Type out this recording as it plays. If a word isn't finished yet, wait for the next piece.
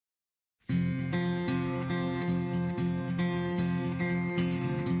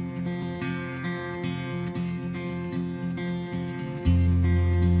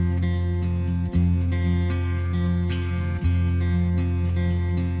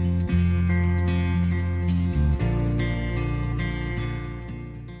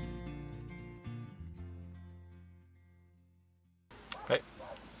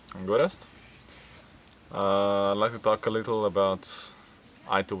I'm Veles. I'd like to talk a little about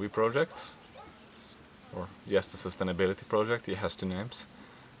I2V project, or yes, the sustainability project. It has two names.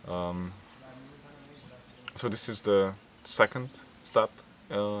 So this is the second step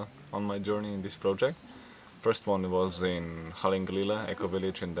on my journey in this project. First one was in Hallinglille Eco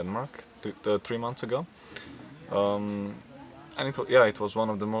Village in Denmark 3 months ago, and it was one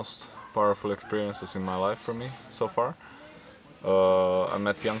of the most powerful experiences in my life for me so far. I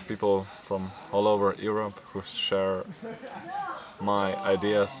met young people from all over Europe who share my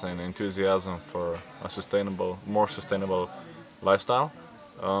ideas and enthusiasm for a more sustainable lifestyle.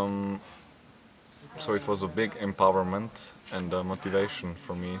 So it was a big empowerment and a motivation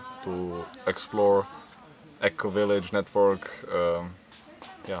for me to explore eco-village network,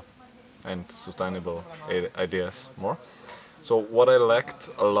 and sustainable ideas more. So what I lacked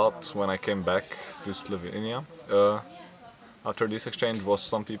a lot when I came back to Slovenia after this exchange was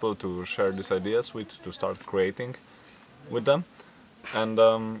some people to share these ideas with, to start creating with them. And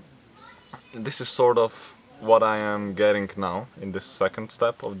this is sort of what I am getting now in this second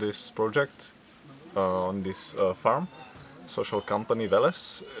step of this project on this farm, social company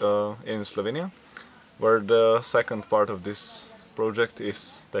Veles in Slovenia, where the second part of this project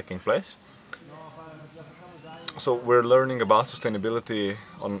is taking place. So we're learning about sustainability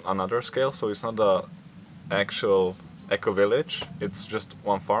on another scale, so it's not the actual eco-village, it's just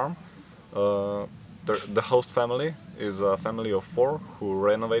one farm. The host family is a family of 4 who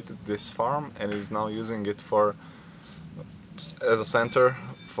renovated this farm and is now using it as a center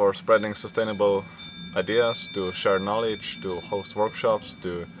for spreading sustainable ideas, to share knowledge, to host workshops,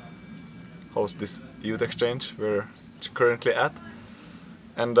 to host this youth exchange we're currently at.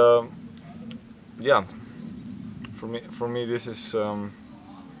 And for me this is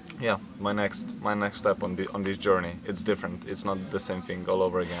my next step on this journey. It's different. It's not the same thing all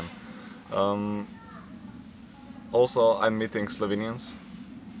over again. Also, I'm meeting Slovenians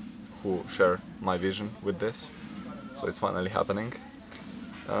who share my vision with this, so it's finally happening.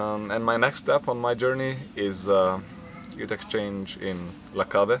 And my next step on my journey is youth exchange in La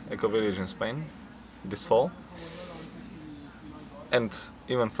Cabe Eco Village in Spain this fall. And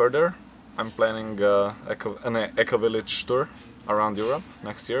even further, I'm planning an eco village tour around Europe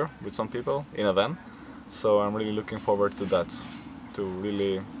next year with some people in a van. So I'm really looking forward to that, to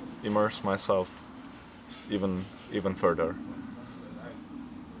really immerse myself even further.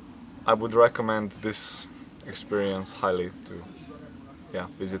 I would recommend this experience highly to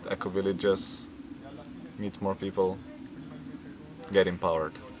visit eco villages, meet more people, get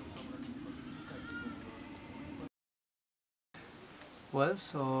empowered. Well,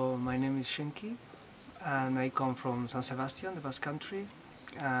 so my name is Shenki and I come from San Sebastian, the Basque Country,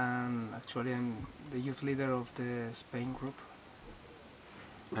 and actually I'm the youth leader of the Spain group.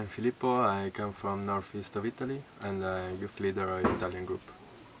 I'm Filippo, I come from northeast of Italy and I'm youth leader of the Italian group.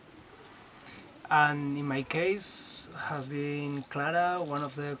 And in my case has been Clara, one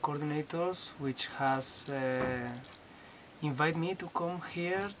of the coordinators, which has invited me to come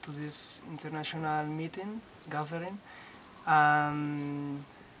here to this international gathering. And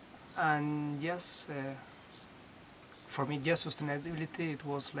yes, for me, yes, sustainability, it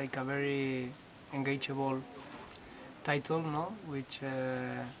was like a very engageable title, no? Which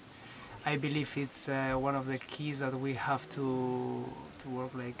I believe it's one of the keys that we have to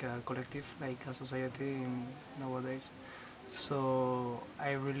work like a collective, like a society nowadays. So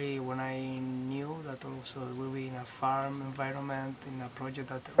I really, when I knew that also we'll be in a farm environment, in a project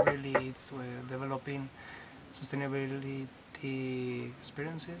that really it's developing sustainability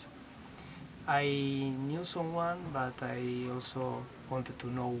experiences, I knew someone, but I also wanted to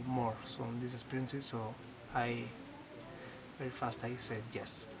know more on these experiences, so very fast I said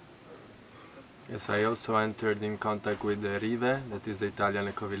yes. Yes, I also entered in contact with the Rive, that is the Italian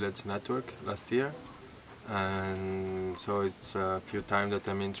eco-village network, last year. And so it's a few times that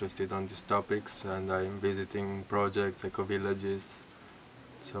I'm interested on these topics and I'm visiting projects, eco-villages.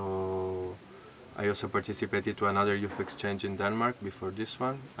 So I also participated to another youth exchange in Denmark before this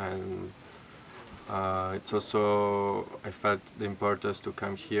one, and it's also, I felt the importance to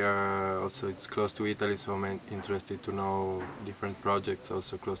come here. Also it's close to Italy, so I'm interested to know different projects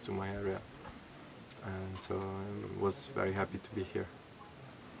also close to my area, and so I was very happy to be here.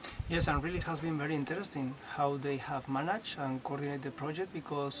 Yes, and really has been very interesting how they have managed and coordinate the project,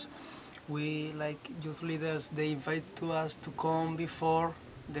 because we, like youth leaders, they invite to us to come before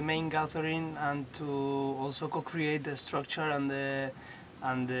the main gathering and to also co-create the structure and the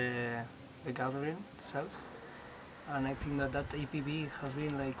gathering itself. and I think that APV has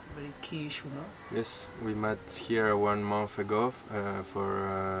been like very key issue, no? Yes, we met here 1 month ago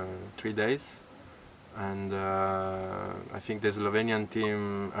for 3 days, and I think the Slovenian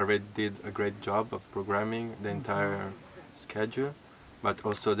team already did a great job of programming the entire schedule, but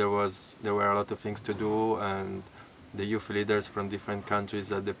also there were a lot of things to do, and the youth leaders from different countries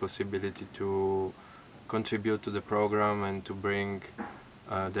had the possibility to contribute to the program and to bring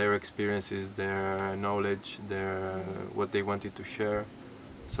their experiences, their knowledge, what they wanted to share.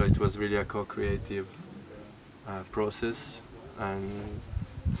 So it was really a co-creative process, and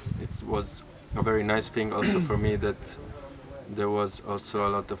it was a very nice thing also for me that there was also a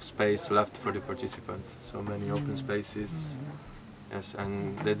lot of space left for the participants, so many open spaces. Yes,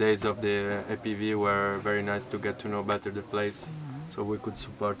 and the days of the APV were very nice to get to know better the place, so we could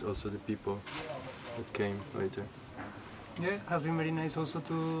support also the people that came later. Yeah, it has been very nice also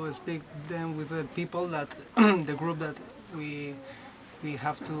to speak then with the people that the group that we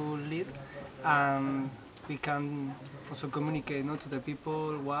have to lead, and we can also communicate, to the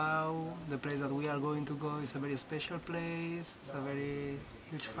people. Wow, the place that we are going to go is a very special place. It's a very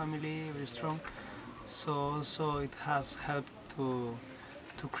huge family, very strong. So also it has helped to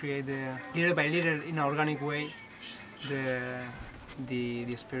create the little by little in an organic way the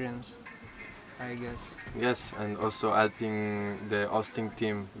experience, I guess. Yes, and also helping the hosting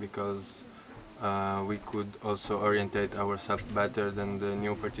team, because we could also orientate ourselves better than the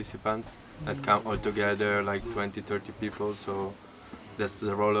new participants that come all together, like 20-30 people. So that's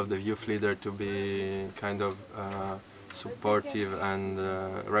the role of the youth leader, to be kind of supportive and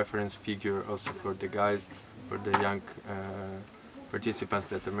reference figure also for the guys, for the young participants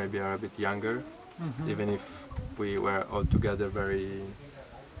that maybe are a bit younger, even if we were all together very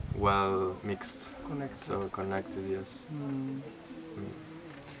well mixed, so connected, yes.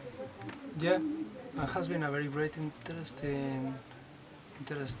 Yeah, it has been a very great, interesting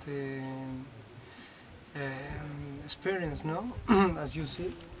experience, no? As you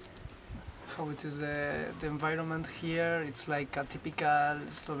see, how it is the environment here. It's like a typical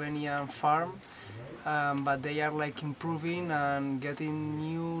Slovenian farm, but they are like improving and getting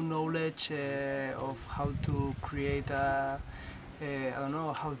new knowledge of how to create I don't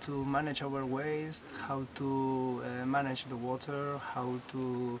know, how to manage our waste, how to manage the water, how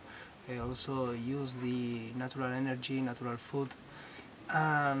to also use the natural energy, natural food.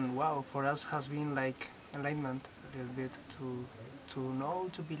 And wow, for us has been like enlightenment a little bit to know,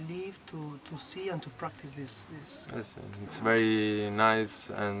 to believe, to see and to practice this. Yes, and it's very nice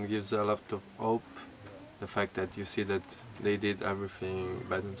and gives a lot of hope, the fact that you see that they did everything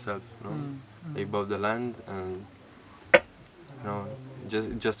by themselves. They bought the land, and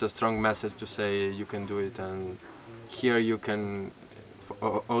just a strong message to say you can do it. And here you can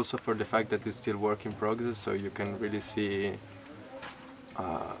also, for the fact that it's still work in progress, so you can really see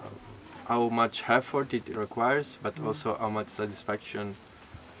how much effort it requires, but also how much satisfaction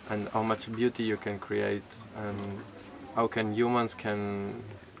and how much beauty you can create, and how can humans can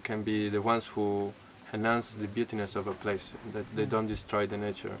be the ones who enhance the beautiness of a place, that they don't destroy the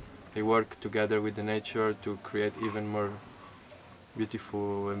nature. They work together with the nature to create even more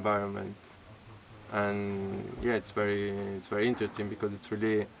beautiful environments. And yeah, it's very interesting, because it's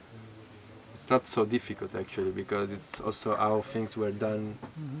not so difficult actually, because it's also how things were done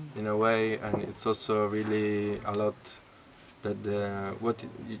in a way, and it's also really a lot that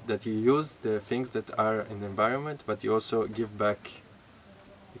that you use the things that are in the environment, but you also give back,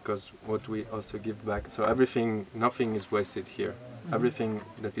 because what we also give back. So nothing is wasted here. Everything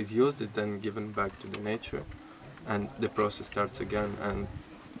that is used is then given back to the nature, and the process starts again, and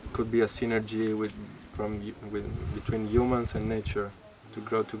could be a synergy between humans and nature to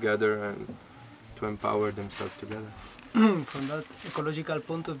grow together and to empower themselves together. From that ecological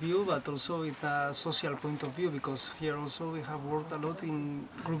point of view, but also with a social point of view, because here also we have worked a lot in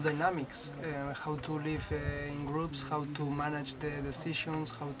group dynamics, how to live in groups, how to manage the decisions,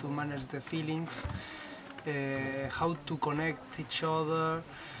 how to manage the feelings, how to connect each other.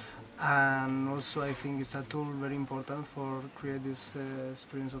 And also I think it's a tool very important for create this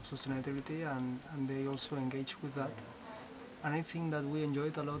experience of sustainability, and they also engage with that. And I think that we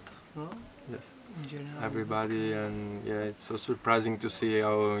enjoyed a lot, no? Yes. In general. Everybody, and yeah, it's so surprising to see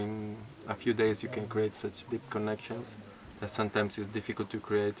how in a few days you can create such deep connections that sometimes it's difficult to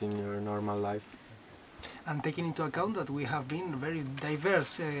create in your normal life. And taking into account that we have been a very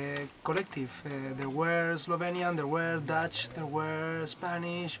diverse collective. There were Slovenian, there were Dutch, there were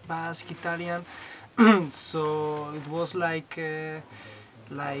Spanish, Basque, Italian. So it was like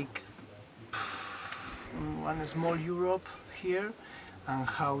one small Europe here, and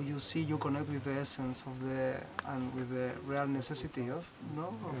how you see you connect with the essence of the and with the real necessity of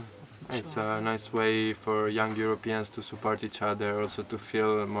It's a nice way for young Europeans to support each other, also to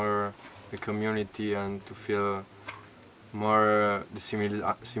feel more the community and to feel more the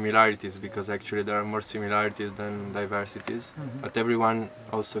similarities, because actually there are more similarities than diversities. But everyone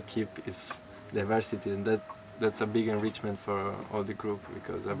also keep his diversity, and that's a big enrichment for all the group,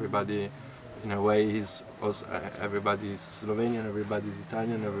 because everybody in a way is also everybody is Slovenian, everybody is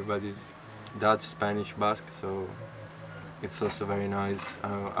Italian, everybody is Dutch, Spanish, Basque, so it's also very nice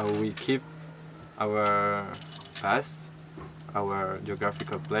how we keep our past, our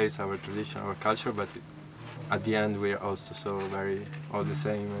geographical place, our tradition, our culture, but at the end we are also so very all the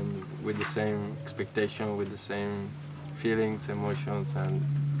same, and with the same expectation, with the same feelings, emotions, and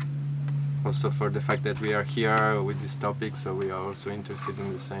also for the fact that we are here with this topic, so we are also interested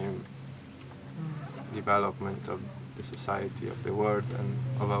in the same development of the society, of the world, and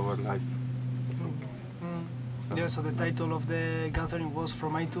of our life. Yeah, so the title of the gathering was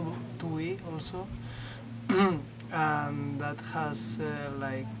From I to We also, and that has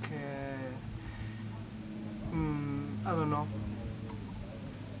I don't know,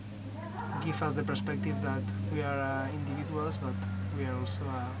 give us the perspective that we are individuals, but we are also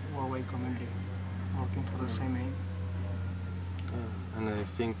a worldwide community working for the same aim. And I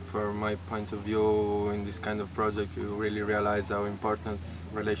think from my point of view in this kind of project you really realize how important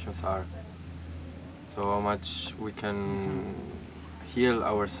relations are. So how much we can heal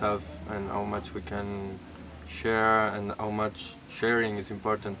ourselves and how much we can share, and how much sharing is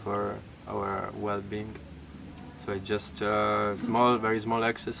important for our well-being. So it's just very small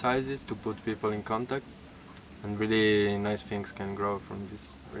exercises to put people in contact, and really nice things can grow from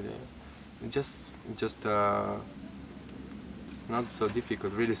this. Really, it's not so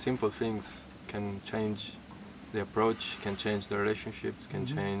difficult. Really simple things can change the approach, can change the relationships, can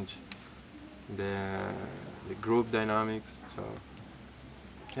change the group dynamics. So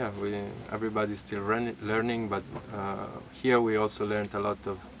yeah, everybody's still learning, but here we also learned a lot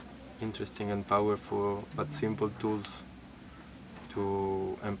of interesting and powerful but simple tools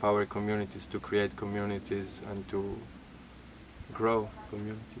to empower communities, to create communities, and to grow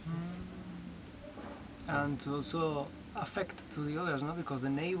communities. And to also affect to the others, no? Because the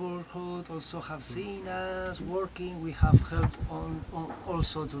neighborhood also have seen us working. We have helped on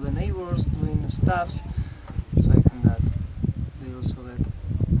also to the neighbors doing stuffs. So I think that they also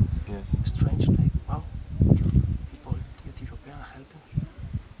get strange, like wow, youth European helping.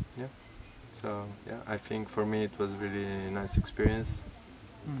 Yeah. So yeah, I think for me it was really a nice experience.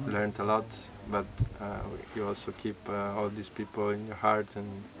 Learned a lot, but you also keep all these people in your heart,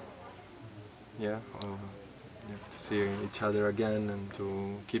 and yeah. To see each other again and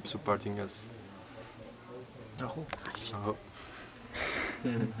to keep supporting us.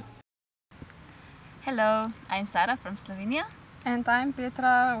 Hello, I'm Sara from Slovenia. And I'm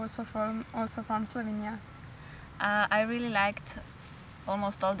Petra, also from Slovenia. I really liked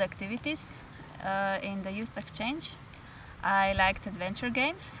almost all the activities in the youth exchange. I liked adventure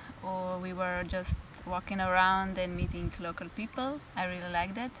games, or we were just walking around and meeting local people. I really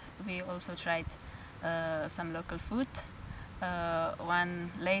liked that. We also tried some local food.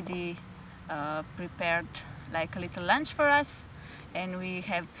 One lady prepared like a little lunch for us, and we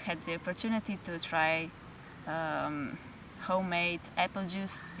have had the opportunity to try homemade apple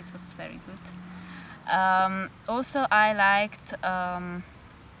juice. It was very good. Also, I liked a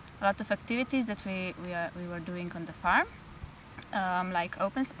lot of activities that we were doing on the farm, like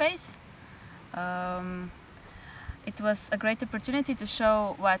open space. It was a great opportunity to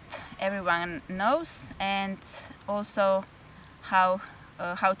show what everyone knows, and also how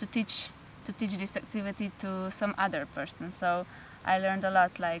to teach this activity to some other person. So I learned a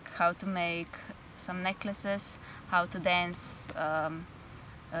lot, like how to make some necklaces, how to dance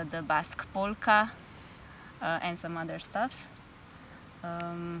the Basque polka, and some other stuff.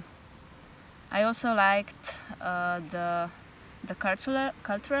 I also liked the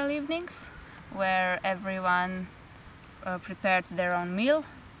cultural evenings, where everyone prepared their own meal.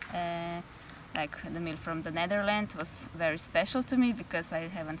 Like the meal from the Netherlands was very special to me, because I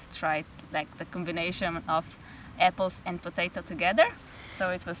haven't tried like the combination of apples and potato together,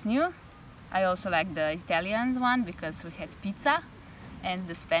 so it was new. I also liked the Italian one because we had pizza, and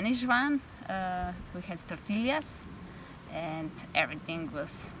the Spanish one we had tortillas, and everything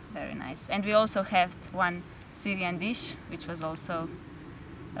was very nice. And we also had one Syrian dish which was also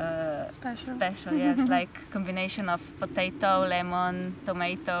special, yes, like combination of potato, lemon,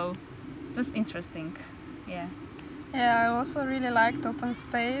 tomato. It was interesting, yeah. Yeah, I also really liked open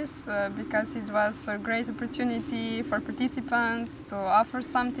space because it was a great opportunity for participants to offer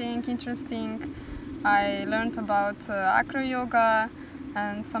something interesting. I learned about acro yoga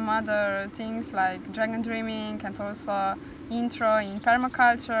and some other things like dragon dreaming and also intro in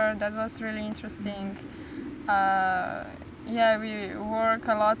permaculture. That was really interesting. Yeah, we work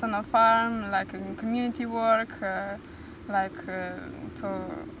a lot on a farm, like in community work, to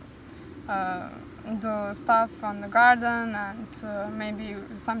do stuff on the garden and maybe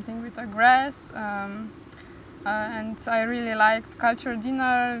something with the grass. And I really liked culture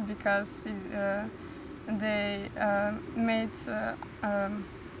dinner because they made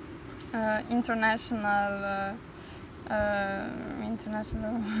international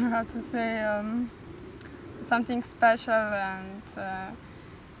international how to say something special, and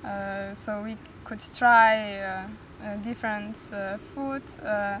so we could try different food,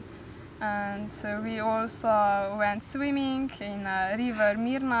 and we also went swimming in river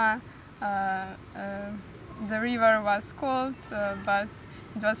Mirna. The river was cold, but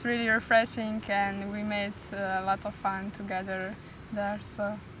it was really refreshing, and we made a lot of fun together there,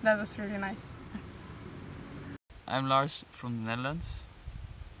 so that was really nice. I'm Lars from the Netherlands,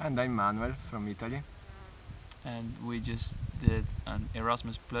 And I'm Manuel from Italy. and we just did an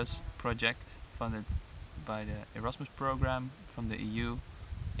Erasmus Plus project funded by the Erasmus program from the EU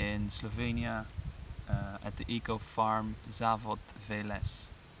in Slovenia at the eco farm Zavod Veles.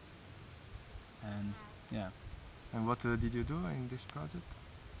 And yeah, And what did you do in this project?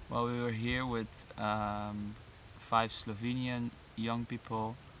 well, we were here with 5 Slovenian young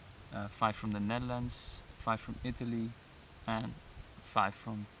people, 5 from the Netherlands, 5 from Italy, and 5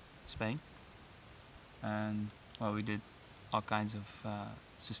 from Spain. And well, we did all kinds of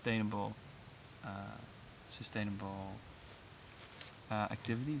sustainable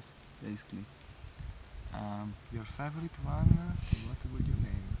activities, basically. Your favorite one? What would you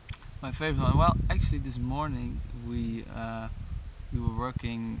name? My favorite one. Well, actually, this morning we were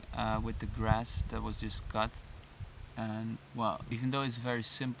working with the grass that was just cut, and well, even though it's a very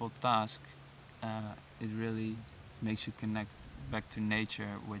simple task, it really makes you connect back to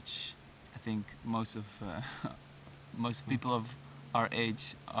nature, which I think most of most people of our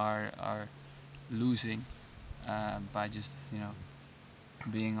age are losing by just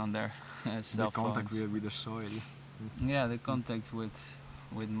being on their cell The contact phones. with the soil. Yeah, the contact with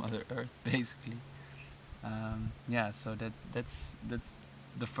Mother Earth, basically. Yeah, so that's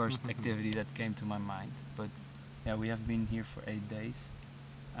the first activity that came to my mind. But yeah, we have been here for 8 days,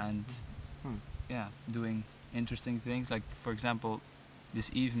 and yeah, doing interesting things. Like, for example, this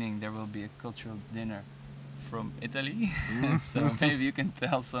evening there will be a cultural dinner from Italy. So maybe you can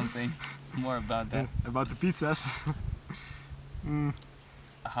tell something more about that. About the pizzas.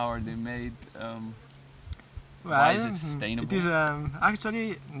 How are they made? Well, Why is it sustainable? It is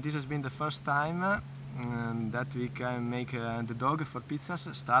actually, this has been the first time that we can make the dough for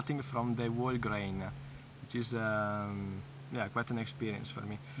pizzas starting from the whole grain, which is yeah, quite an experience for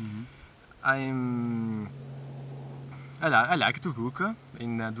me. I like to cook.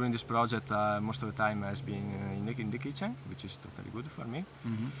 During this project, most of the time has been in the kitchen, which is totally good for me.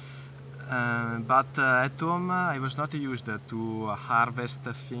 But at home, I was not used to harvest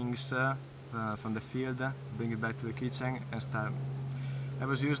things from the field, bring it back to the kitchen and start. I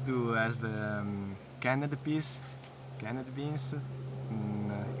was used to have canned peas, canned beans,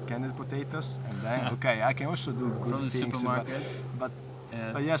 canned potatoes, and then okay, I can also do good From the things. supermarket. But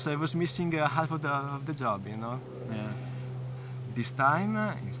Yeah. yes, I was missing half of the job, Yeah. This time,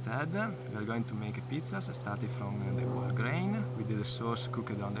 instead, we are going to make pizzas starting from the whole grain with the sauce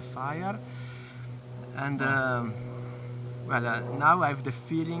cooked on the fire. And well, now I have the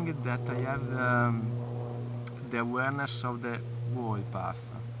feeling that I have the awareness of the whole path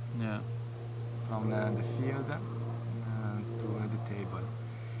Yeah. from the field to the table.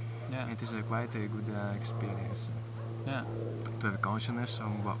 Yeah. It is quite a good experience Yeah. to have consciousness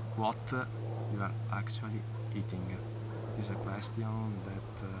on what you are actually eating. It is a question that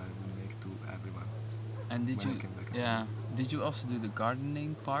I will make to everyone. And did when I you? came back. Yeah. Did you also do the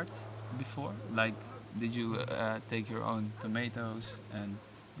gardening part before? Like, did you take your own tomatoes and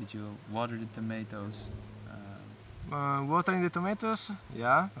did you water the tomatoes? Watering the tomatoes,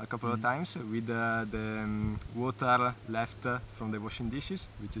 yeah, a couple of times with the water left from the washing dishes,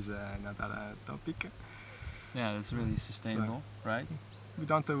 which is another topic. Yeah, that's really sustainable, right? We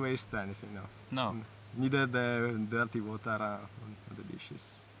don't waste anything, no. No. Neither the dirty water on the dishes.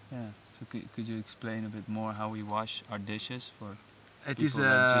 Yeah. So could you explain a bit more how we wash our dishes for? It People is,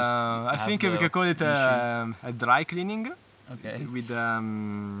 that just I have think we the can call it issue. a dry cleaning Okay. with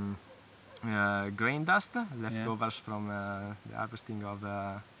grain dust, leftovers from the harvesting of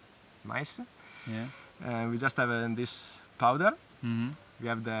maize. Yeah. We just have this powder. Mm-hmm. We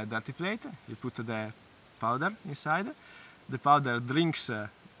have the dirty plate. You put the powder inside. The powder drinks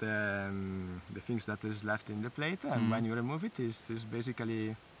the things that is left in the plate, and when you remove it, it's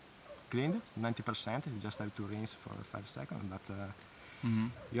basically cleaned 90%. You just have to rinse for 5 seconds, but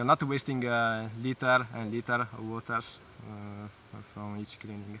you're not wasting liter and liter of waters from each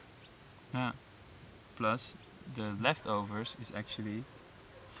cleaning. Yeah. Plus, the leftovers is actually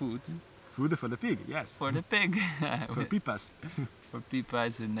food. Food for the pig, yes. For the pig. For pipas. For pipa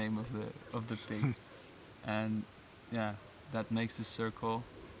is the name of the pig. And yeah, that makes the circle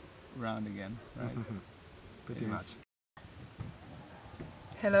round again, right? Pretty much.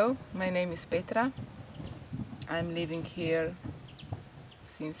 Hello, my name is Petra. I'm living here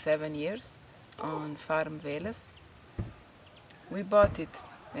since 7 years on farm Veles. We bought it,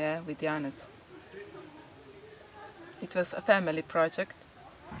 with Janis. It was a family project,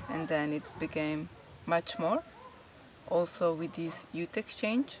 and then it became much more. Also with this youth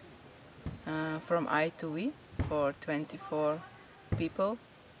exchange from I to we for 24 people,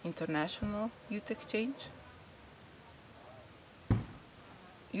 international youth exchange.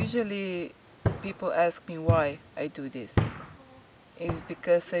 Usually people ask me why I do this. It's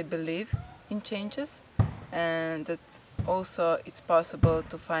because I believe in changes, and that also it's possible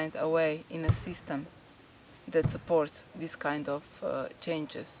to find a way in a system that supports this kind of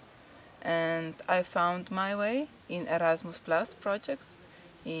changes. And I found my way in Erasmus Plus projects,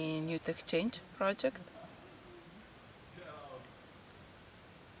 in Youth Exchange project.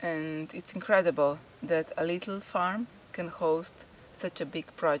 And it's incredible that a little farm can host such a big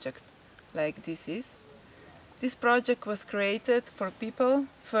project like this is. This project was created for people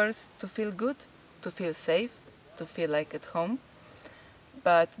first to feel good, to feel safe, to feel like at home.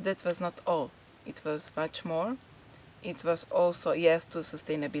 But that was not all. It was much more. It was also yes to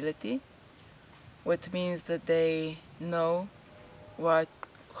sustainability, which means that they know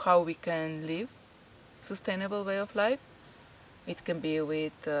how we can live sustainable way of life. It can be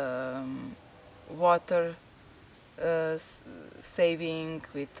with water saving,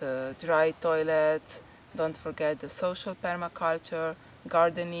 with dry toilets. Don't forget the social permaculture,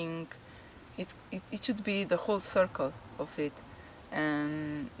 gardening. It should be the whole circle of it,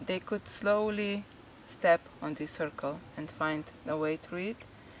 and they could slowly step on this circle and find a way through it.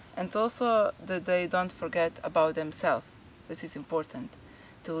 And also that they don't forget about themselves. This is important,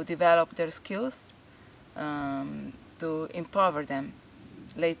 to develop their skills, to empower them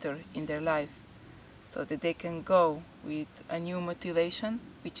later in their life, so that they can go with a new motivation,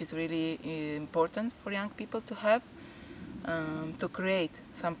 which is really important for young people to have, to create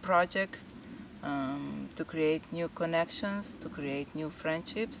some projects, to create new connections, to create new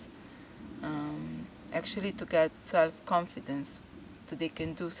friendships, actually to get self-confidence, that they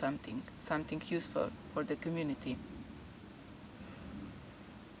can do something useful for the community.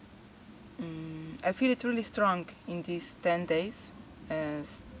 I feel it really strong in these 10 days, as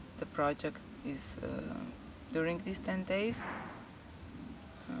the project is during these 10 days,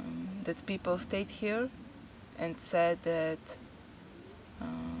 that people stayed here and said that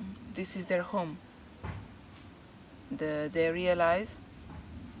this is their home. They realize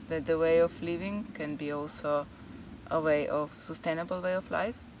that the way of living can be also a way of sustainable way of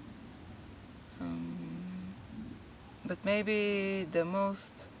life. But maybe the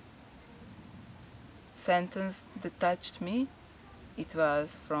most sentence that touched me, it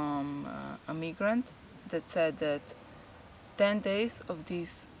was from a migrant that said that 10 days of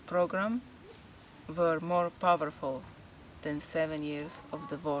this program were more powerful than 7 years of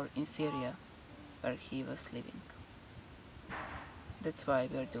the war in Syria, where he was living. That's why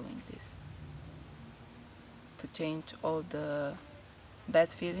we are doing this, to change all the bad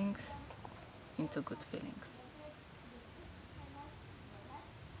feelings into good feelings.